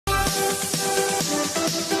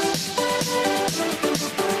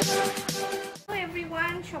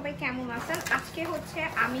সবাই কেমন আছেন? আজকে হচ্ছে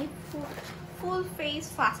আমি full face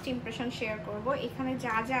first impression share করব। এখানে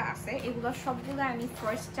যা যা আছে এগুলো সবগুলো আমি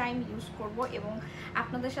ফার্স্ট টাইম ইউজ করব এবং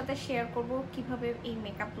আপনাদের সাথে শেয়ার করব কিভাবে এই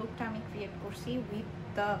মেকআপ লুকটা আমি ক্রিয়েট করছি with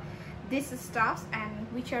this stuffs and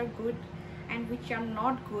which are good and which are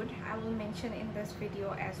not good. I will mention in this video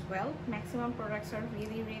as well. Maximum products are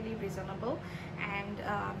really reasonable and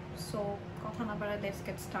so কথা না বলে let's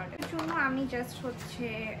get started. এর জন্য আমি just হচ্ছে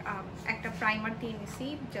একটা primer দিয়ে নিছি,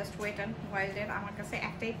 জাস্ট ওয়েট অ্যান্ড ওয়াইল্ডের। আমার কাছে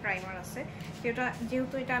একটাই প্রাইমার আছে,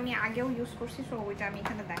 যেহেতু এটা আমি আগেও ইউজ করছি, সো ওইটা আমি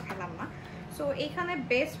এখানে দেখালাম না। সো এখানে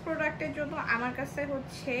বেস্ট প্রোডাক্টের জন্য আমার কাছে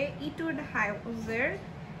হচ্ছে ইটুড হাউজের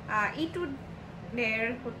ইটুডের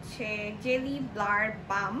হচ্ছে জেলি ব্লার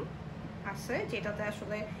বাম আছে, যেটাতে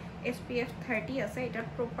আসলে SPF 30 আছে। এটার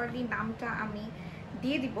প্রপারলি নামটা আমি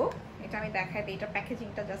দিয়ে দিব, এটা আমি দেখাই দিই। এটা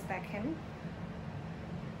প্যাকেজিংটা জাস্ট দেখেন,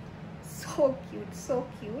 সো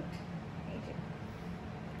কিউট এই যে।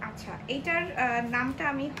 আচ্ছা, এইটার নামটা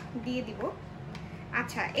আমি দিয়ে দিব।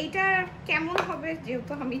 আচ্ছা, এইটা কেমন হবে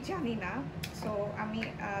যেহেতু আমি জানি না, সো আমি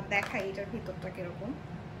দেখাই এটার ভিতরটা কিরকম।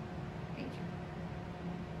 এই যে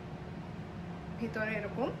ভিতরে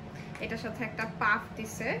এরকম, এটার সাথে একটা পাফ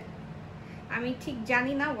দিছে। আমি ঠিক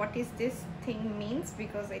জানি না what is this thing means,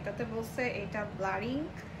 because এটাতে বলছে এটা ব্লারিং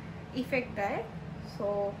ইফেক্ট দেয়। So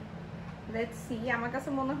let's see. আমার কাছে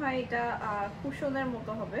মনে হয় এটা কুশনের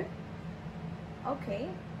মতো হবে। ওকে,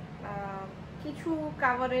 কিছু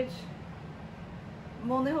কাভারেজ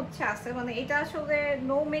মনে হচ্ছে আছে, মানে এটা আসলে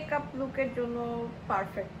নো মেকআপ লুকের জন্য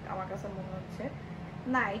পারফেক্ট আমার কাছে মনে হচ্ছে।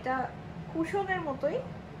 না, এটা কুশনের মতোই।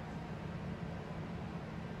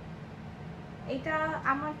 এটা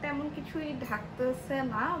আমার তেমন কিছুই ঢাকতেছে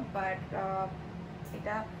না, বাট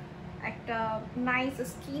এটা একটা নাইস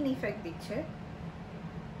স্কিন ইফেক্ট দিচ্ছে।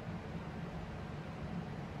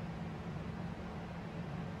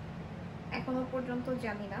 এখনো পর্যন্ত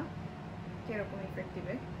জানি না কিরকম ইফেক্ট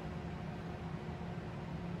দিবে।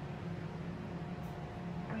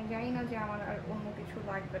 আমি জানি না যে আমার আর অন্য কিছু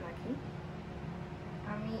লাগবে নাকি।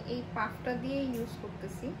 আমি এই পাফটা দিয়ে ইউজ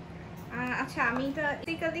করতেছি। আচ্ছা, আমি এটা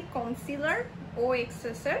বেসিক্যালি কনসিলার ও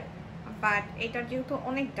এক্সেসের, বাট এটা যেহেতু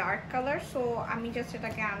অনেক ডার্ক কালার, সো আমি জাস্ট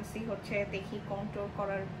এটাকে আনছি হচ্ছে দেখি কন্ট্রোল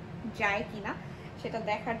করার যায় কিনা সেটা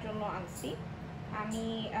দেখার জন্য আনছি। আমি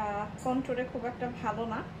কন্ট্রোলে খুব একটা ভালো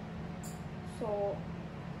না, so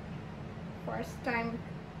first time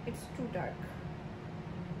it's two dark.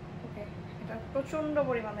 ওকে, এটা প্রচন্ড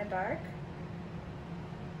পরিমাণে ডার্ক।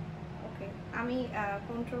 ওকে, আমি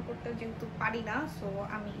কন্ট্রোল করতে যেহেতু পারি না, সো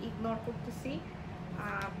আমি ইগনোর করতেছি।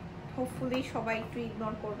 হোপফুলি সবাই একটু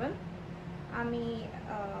ইগনোর করবেন। আমি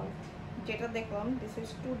যেটা দেখলাম, দিস ইজ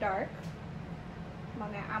টু ডার্ক,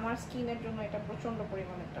 মানে আমার স্কিনের জন্য এটা প্রচন্ড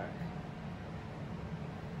পরিমাণে ডার্ক।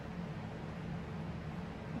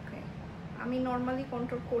 ওকে, আমি নর্মালি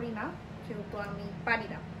কন্ট্রোল করি না যেহেতু আমি পারি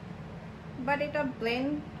না, বাট এটা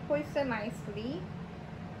ব্লেন্ড হয়েছে nicely.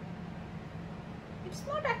 It's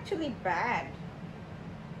not actually bad.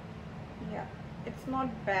 Yeah, it's not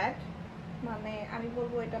bad. মানে আমি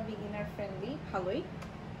বলবো এটা বিগিনার ফ্রেন্ডলি, ভালোই,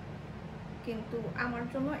 কিন্তু আমার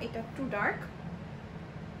জন্য এটা টু ডার্ক।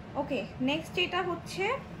 ওকে, নেক্সট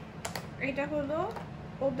এটা হলো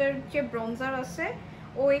ওদের যে ব্রনজার আছে,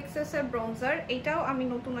 OXS এর ব্রনজার। এটাও আমি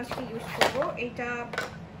নতুন আজকে ইউজ করব।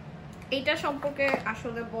 এটা সম্পর্কে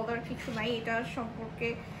আসলে বলার কিছু নাই। এটা সম্পর্কে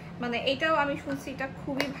মানে এটাও আমি শুনছি এটা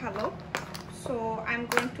খুবই ভালো। So I am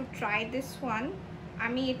going to try this one.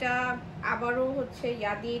 আমি এটা আবারও হচ্ছে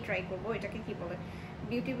ইয়া দিয়ে ট্রাই করব, এটাকে কি বলে,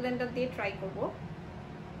 বিউটি ব্লেন্ডার দিয়ে ট্রাই করব।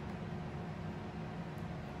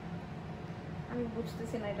 আমি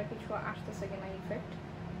বুঝতেছি না এটা কিছু আসতেছে কিনা ইফেক্ট।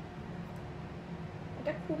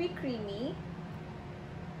 এটা খুবই ক্রিমি,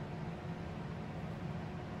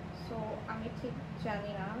 সো আমি ঠিক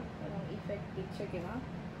জানি না এবং ইফেক্ট দিচ্ছে কিনা।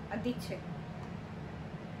 দিচ্ছে,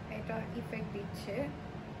 এটা ইফেক্ট দিচ্ছে,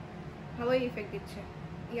 ভালোই ইফেক্ট দিচ্ছে।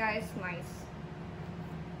 ইয়া, ইটস নাইস।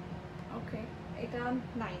 ওকে, এটা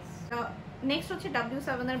নাইস। নেক্সট হচ্ছে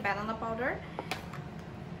W7 এর ব্যানানা পাউডার।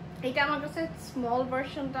 এটা আমার কাছে স্মল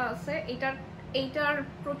ভার্সনটা আছে। এইটার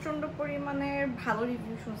প্রচন্ড পরিমাণে ভালো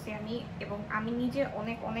রিভিউ শুনছি আমি, এবং আমি নিজে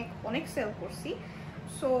অনেক সেল করছি।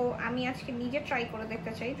 সো আমি আজকে নিজে ট্রাই করে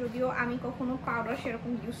দেখতে চাই, যদিও আমি কখনো পাউডার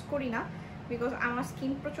সেরকম ইউজ করি না, বিকজ আমার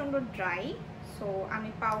স্কিন প্রচন্ড ড্রাই। সো আমি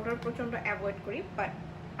পাউডার প্রচন্ড অ্যাভয়েড করি, বাট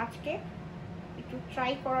আজকে একটু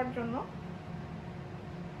ট্রাই করার জন্য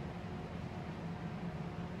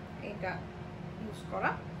এটা ইউজ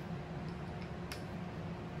করা।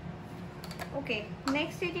 ওকে,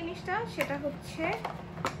 নেক্সট যে জিনিসটা সেটা হচ্ছে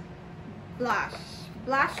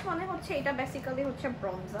ব্লাশ। মানে হচ্ছে এটা বেসিক্যালি হচ্ছে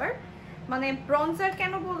ব্রনজার। মানে ব্রনজার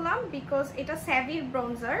কেন বললাম, বিকজ এটা স্যাভির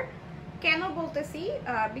ব্রনজার। কেন বলতেছি,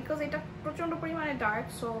 বিকজ এটা প্রচন্ড পরিমাণে ডার্ক,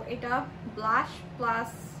 সো এটা ব্লাশ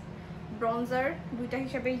প্লাস ব্রঞ্জার দুইটা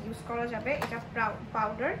হিসেবে ইউজ করা যাবে। এটা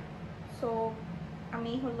পাউডার, সো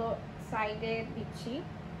আমি হলো সাইডে দিচ্ছি।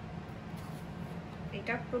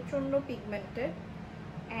 এটা প্রচন্ড pigmented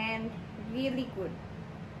and really good,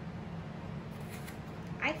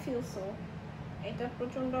 I feel so. এটা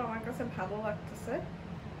প্রচন্ড আমার কাছে ভালো লাগতেছে।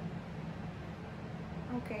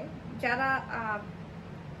 ওকে, যারা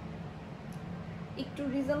একটু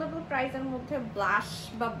রিজনেবল প্রাইসের মধ্যে ব্লাশ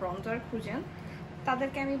বা ব্রঞ্জার খুঁজেন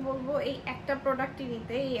তাদেরকে আমি বলবো এই একটা প্রোডাক্টই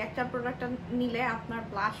নিতে। এই একটা প্রোডাক্টটা নিলে আপনার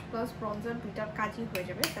ব্লাশ প্লাস ব্রঞ্জার দুইটার কাজই হয়ে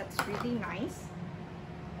যাবে। That's really nice.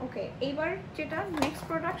 ওকে, এইবার যেটা নেক্সট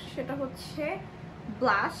প্রোডাক্ট সেটা হচ্ছে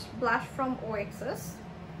ব্লাশ ফ্রম OXS।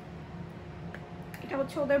 এটা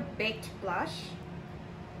হচ্ছে ওদের বেকড ব্লাশ।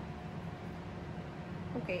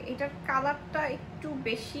 ওকে, এটার কালারটা একটু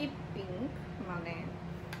বেশি পিঙ্ক, মানে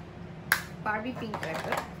বারবি পিঙ্ক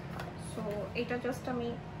টাইপের। সো এটা জাস্ট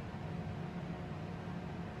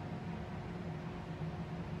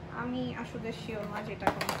আমি আসলে শিওর না যেটা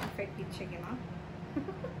কোনো ইফেক্ট দিচ্ছে কিনা।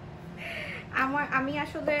 আমি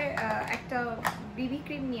আসলে একটা বিবি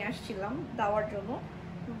ক্রিম নিয়ে আসছিলাম দেওয়ার জন্য,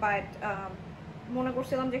 বাট মনে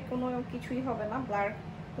করছিলাম যে কোনো কিছুই হবে না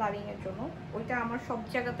ব্লারিং এর জন্য। ওইটা আমার সব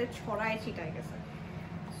জায়গাতে ছড়ায় ছিটায় গেছে।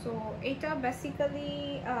 সো এইটা বেসিক্যালি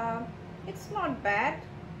ইটস নট ব্যাড,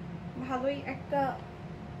 ভালোই একটা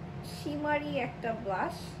শিমারি একটা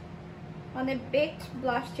ব্লাশ, মানে বেকড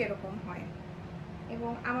ব্লাশ যেরকম হয়,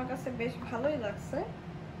 এবং আমার কাছে বেশ ভালোই লাগছে।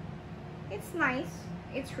 It's nice,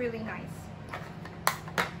 it's really nice.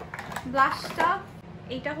 ব্লাশটা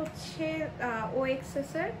এটা হচ্ছে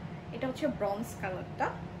OXS এর, এটা হচ্ছে ব্রঞ্জ কালারটা।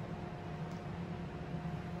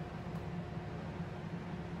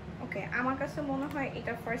 ওকে, আমার কাছে মনে হয়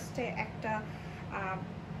এটা ফার্স্টে একটা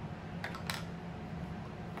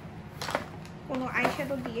কোনো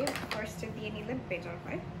আইশ্যাডো দিয়ে ফার্স্টে দিয়ে নিলে বেটার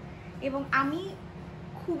হয়। এবং আমি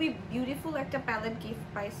খুবই বিউটিফুল একটা প্যালেট গিফট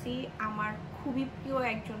পাইছি আমার খুবই প্রিয়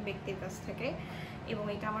একজন ব্যক্তির কাছ থেকে, এবং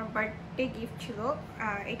এটা আমার বার্থডে গিফট ছিল।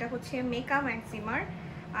 এটা হচ্ছে মেকা ম্যাক্সিমার।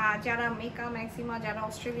 যারা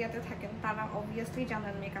অস্ট্রেলিয়াতে থাকেন তারা অবভিয়াসলি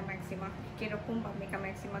জানেন মেকা ম্যাক্সিমা কিরকম বা মেকা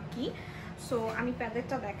ম্যাক্সিমা কি। সো আমি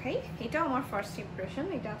প্যালেটটা দেখাই, এটাও আমার ফার্স্ট ইমপ্রেশন।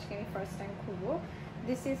 এটা আজকে আমি ফার্স্ট টাইম খুলবো।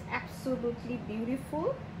 This is absolutely beautiful,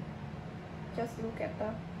 just look at the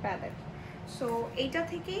palette. So এইটা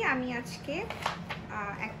থেকেই আমি আজকে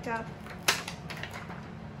একটা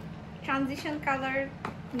ট্রানজিশন কালার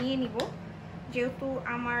নিয়ে নিব, যেহেতু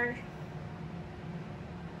আমার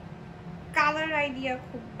কালার আইডিয়া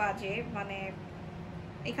খুব বাজে। মানে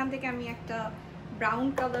এখান থেকে আমি একটা ব্রাউন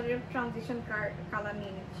কালারের ট্রানজিশন কালার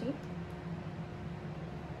নিয়ে নিচ্ছি।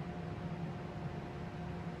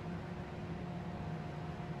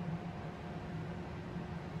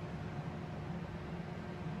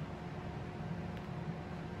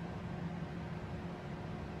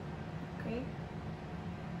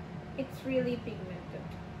 It's really pigmented,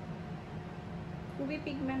 খুবই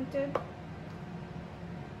পিগমেন্টেড।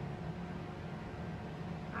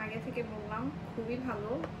 আগে থেকে বললাম খুবই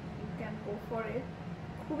ভালো, you can go for it,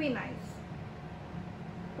 খুবই নাইস,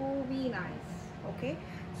 খুবই নাইস। ওকে,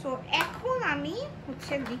 সো এখন আমি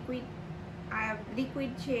হচ্ছে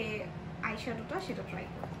লিকুইড যে আইশ্যাডোটা সেটা ট্রাই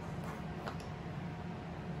করব।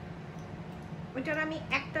 ওইটার আমি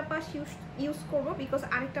একটা পাশ ইউজ করব বিকজ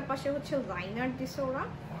আরেকটা পাশে হচ্ছে লাইনার দিছে ওরা।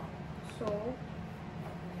 সো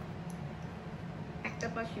একটা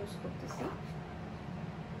পাশ ইউজ করতেছি।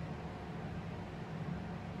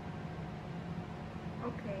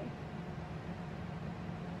 ওকে,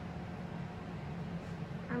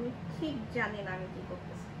 আমি ঠিক জানি না আমি কি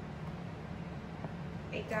করতেছি।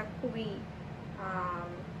 এটা খুবই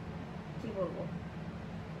কি বলবো,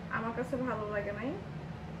 আমার কাছে ভালো লাগে নাই।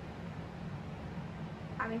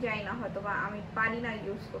 আমি জানি না, হয়তো বা আমি পারি না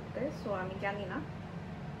ইউজ করতে, সো আমি জানি না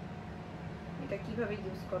এটা কিভাবে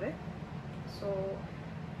ইউজ করে। সো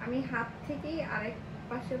আমি হাত থেকেই আরেক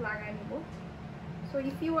পাশে লাগাই নিব। So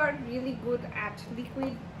if you are really good at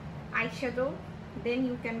liquid eyeshadow, then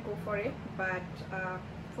you can go for it, but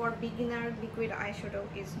for beginner liquid eyeshadow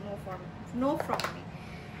is no from me.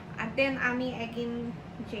 And then আমি again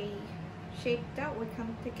যেই শেডটা ওইখান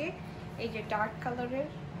থেকে এই যে ডার্ক কালারের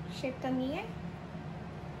শেডটা নিয়ে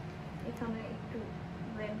এখানে একটু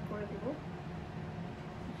ব্লেন্ড করে দেব,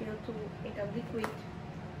 যেহেতু এটা লিকুইড।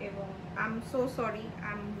 এবং I'm so sorry,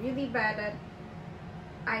 I'm really bad at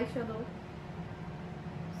eyeshadow,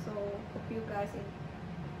 so hope you guys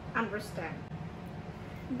understand.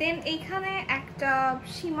 Then এইখানে একটা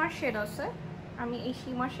শিমার শেড আছে, আমি এই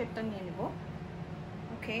শিমার শেডটা নিয়ে নেব।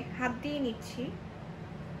 ওকে, হাত দিয়ে নিচ্ছি।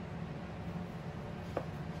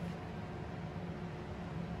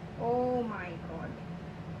 Oh my god,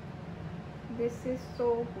 this is so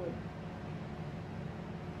good,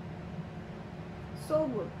 so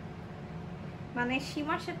good. মানে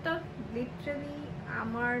সীমা সেটটা লিটারালি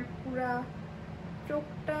আমার পুরা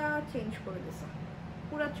চোখটা চেঞ্জ করে দিয়েছে,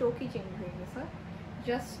 পুরা চোখই চেঞ্জ হয়ে গেছে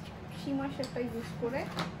জাস্ট সীমা সেটটা ইউজ করে।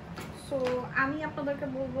 সো আমি আপনাদেরকে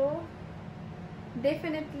বলবো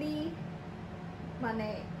ডেফিনেটলি মানে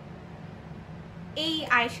এই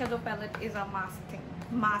eyeshadow palette is a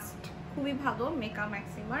must, খুবই ভালো, মেকআপ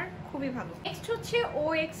ম্যাক্সিমার খুবই ভালো। নেক্সট হচ্ছে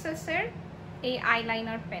OXS এর এই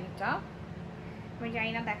আইলাইনার পেনটা, আমি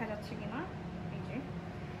জানি না দেখা যাচ্ছে কিনা,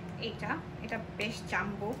 এই যে এটা বেশ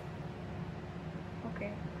jumbo. Okay,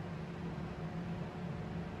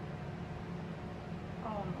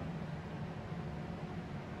 oh no,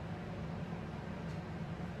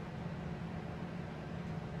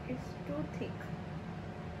 it's too thick.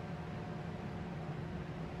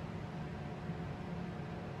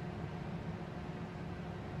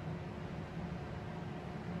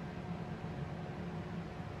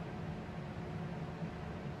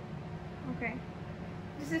 Okay,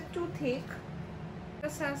 this is too thick.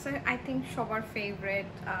 This is I think সবার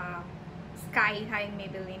favorite Sky High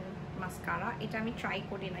Maybelline mascara. এটা আমি ট্রাই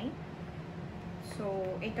করি নাই, so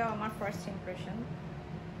এটা আমার first impression.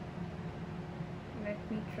 Let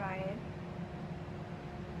me try it.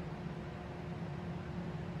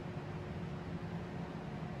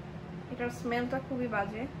 এটার স্মেলটা খুবই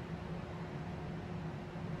বাজে,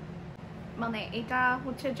 মানে এটা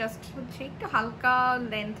হচ্ছে জাস্ট হচ্ছে একটু হালকা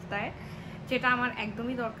লেন্থ দেয়, যেটা আমার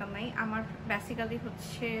একদমই দরকার নাই। আমার বেসিক্যালি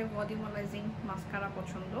হচ্ছে ভলিউমালাইজিং মাস্কারা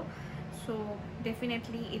পছন্দ, so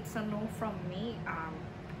definitely it's a no from me.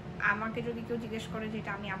 আমাকে যদি কেউ জিজ্ঞেস করে যে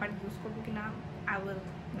এটা আমি আবার ইউজ করবো কিনা, I will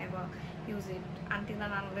never use it until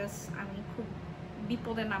and unless আমি খুব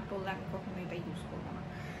বিপদে না পড়লে আমি কখনো এটা ইউজ করবো না।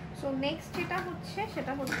 সো নেক্সট যেটা হচ্ছে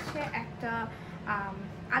সেটা হচ্ছে একটা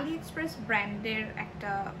আলি এক্সপ্রেস ব্র্যান্ডের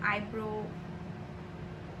একটা আইব্রো,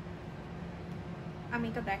 আমি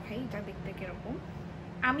এটা দেখাই এটা দেখতে কিরকম।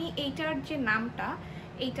 আমি এইটার যে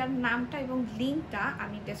এইটার নামটা এবং লিঙ্কটা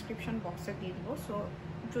আমি ডেসক্রিপশন বক্সে দিয়ে দিব, সো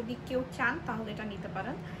যদি কেউ চান তাহলে এটা নিতে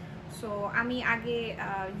পারেন। সো আমি আগে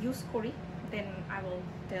ইউজ করি, দেন আই উইল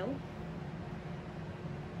টেল।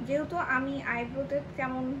 যেহেতু আমি আইব্রোতে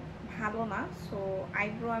কেমন ভালো না, সো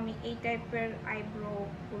আইব্রো আমি এই টাইপের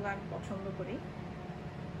আইব্রোগুলো আমি পছন্দ করি,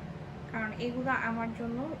 কারণ এগুলো আমার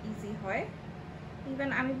জন্য ইজি হয়। ইভেন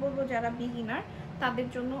আমি বলবো যারা বিগিনার তাদের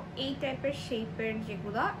জন্য এই টাইপের শেপের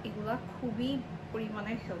এগুলা খুবই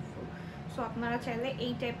পরিমাণে হেল্পফুল। সো আপনারা চাইলে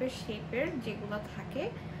এই টাইপের শেপের যেগুলো থাকে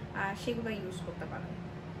সেগুলো ইউজ করতে পারেন।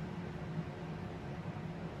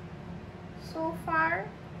 So far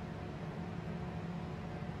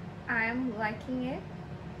I am liking it.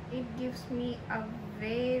 It gives me a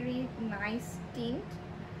very nice tint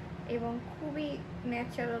এবং খুবই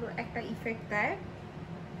ন্যাচারাল একটা ইফেক্ট দেয়,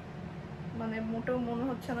 মানে মোটেও মনে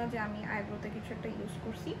হচ্ছে না যে আমি আইব্রোতে কিছু একটা ইউজ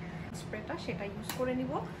করছি। স্প্রেটা সেটা ইউজ করে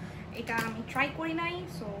নিব, এটা আমি ট্রাই করি নাই,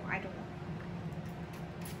 সো আই ডোন্ট নো।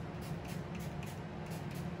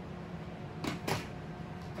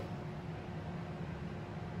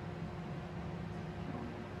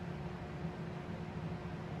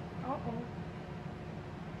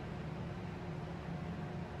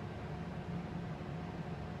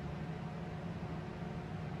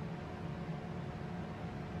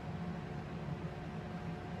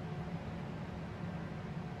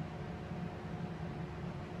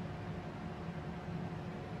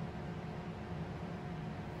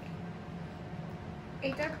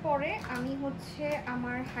 এটার পরে আমি হচ্ছে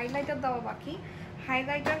আমার হাইলাইটার দেওয়া বাকি।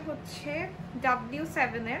 হাইলাইটার হচ্ছে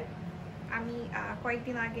W7 এর, আমি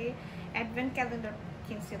কয়েকদিন আগে অ্যাডভেন্ট ক্যালেন্ডার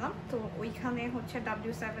কিনছিলাম, তো ওইখানে হচ্ছে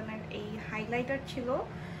W7 এর এই হাইলাইটার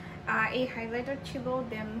ছিল,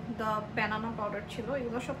 দেন দ্য ব্যানানা পাউডার ছিল,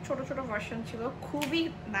 এগুলো সব ছোট ছোট ভার্সন ছিল, খুবই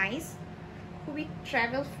নাইস, খুবই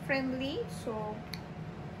ট্রাভেল ফ্রেন্ডলি। সো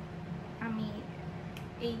আমি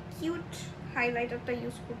এই কিউট হাইলাইটারটা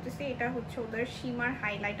ইউজ করতেছি, এটা হচ্ছে ওদের shimmer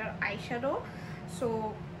highlighter eyeshadow. So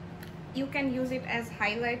you can use it as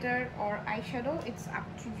highlighter or eyeshadow, it's up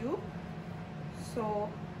to you. So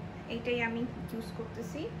এইটাই আমি ইউজ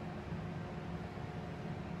করতেছি।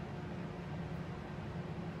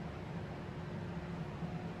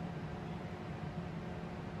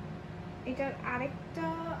 এটার আরেকটা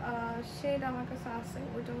শেড আমার কাছে আছে,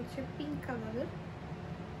 ওইটা হচ্ছে পিঙ্ক কালারের।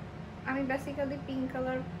 আমি বেসিক্যালি পিঙ্ক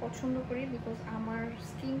কালার পছন্দ করি বিকজ আমার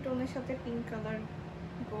স্কিন টোনের সাথে পিঙ্ক কালার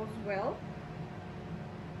গোজ ওয়েল।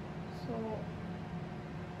 সো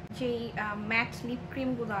যেই ম্যাট লিপ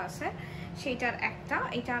ক্রিমগুলো আছে সেইটার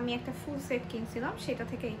এটা আমি একটা ফুল সেট কিনছিলাম, সেটা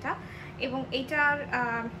থেকে এটা, এবং এইটার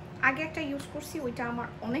আগে একটা ইউজ করছি, ওইটা আমার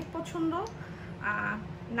অনেক পছন্দ।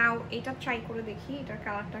 নাও এটা ট্রাই করে দেখি এটার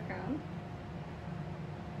কালারটা কেমন।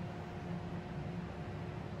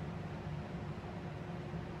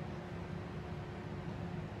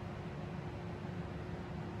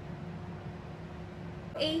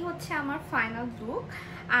 এই হচ্ছে আমার ফাইনাল লুক।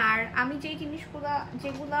 আর আমি যেই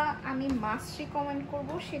যেগুলা আমি মাস্ট রিকমেন্ড করব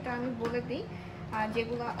সেটা আমি বলে দিই।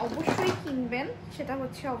 যেগুলা অবশ্যই কিনবেন সেটা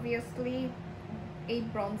হচ্ছে অবভিয়াসলি এই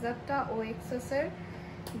ব্রঞ্জারটা OXS এর,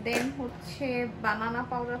 দেন হচ্ছে বানানা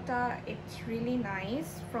পাউডারটা, it's really nice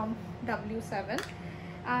from W7,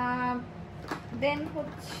 দেন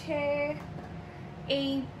হচ্ছে এই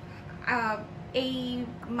এই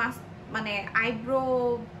মানে আইব্রো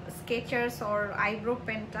স্কেচার্স অর আইব্রো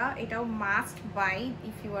পেনটা, এটাও must by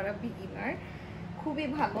if you R a beginner, খুবই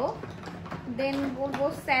ভালো। দেন বলবো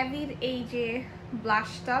স্যাভির এই যে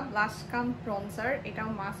ব্লাশটা, ব্লাশ কাম ব্রঞ্জার, এটাও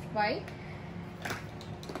মাস্ট বাই।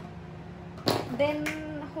 দেন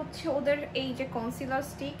হচ্ছে ওদের এই যে কনসিলার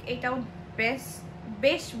স্টিক, এটাও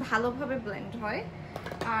বেশ ভালোভাবে ব্লেন্ড হয়।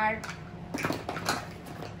 আর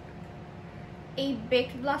এই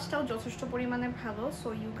বেকড ব্লাশটাও যথেষ্ট পরিমাণে ভালো, so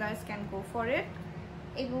you guys can go for it.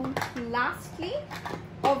 এবং লাস্টলি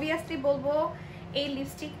অবভিয়াসলি বলবো এই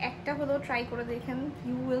লিপস্টিক একটা হলেও ট্রাই করে দেখেন,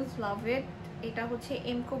 ইউ উইল লাভ ইট। এটা হচ্ছে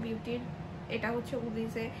এমকো বিউটির, এটা হচ্ছে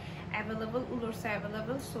উলিসে অ্যাভেলেবল, উলোরসে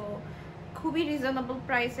অ্যাভেলেবল, সো খুবই রিজনেবল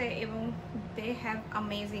প্রাইসে এবং দে হ্যাভ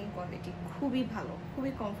অ্যামেজিং কোয়ালিটি, খুবই ভালো,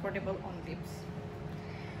 খুবই কমফোর্টেবল অন লিপস।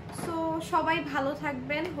 সো সবাই ভালো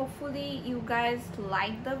থাকবেন, hopefully you guys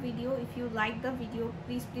like the video. If you like the video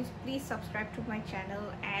please subscribe to my channel.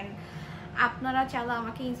 And আপনারা চাইলে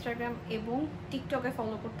আমাকে ইনস্টাগ্রাম এবং টিকটকে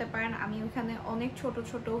ফলো করতে পারেন, আমি ওখানে অনেক ছোট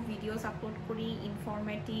ছোট ভিডিওস আপলোড করি,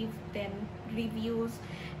 informative, then reviews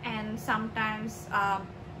and sometimes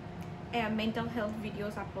mental health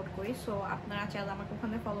videos upload করি। সো আপনারা চাইলে আমাকে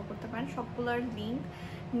ওখানে ফলো করতে পারেন, সবগুলোর লিঙ্ক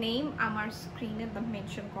নেম আমার স্ক্রিনে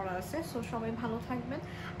মেনশন করা আছে। সো সবাই ভালো থাকবেন,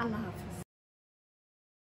 আল্লাহ।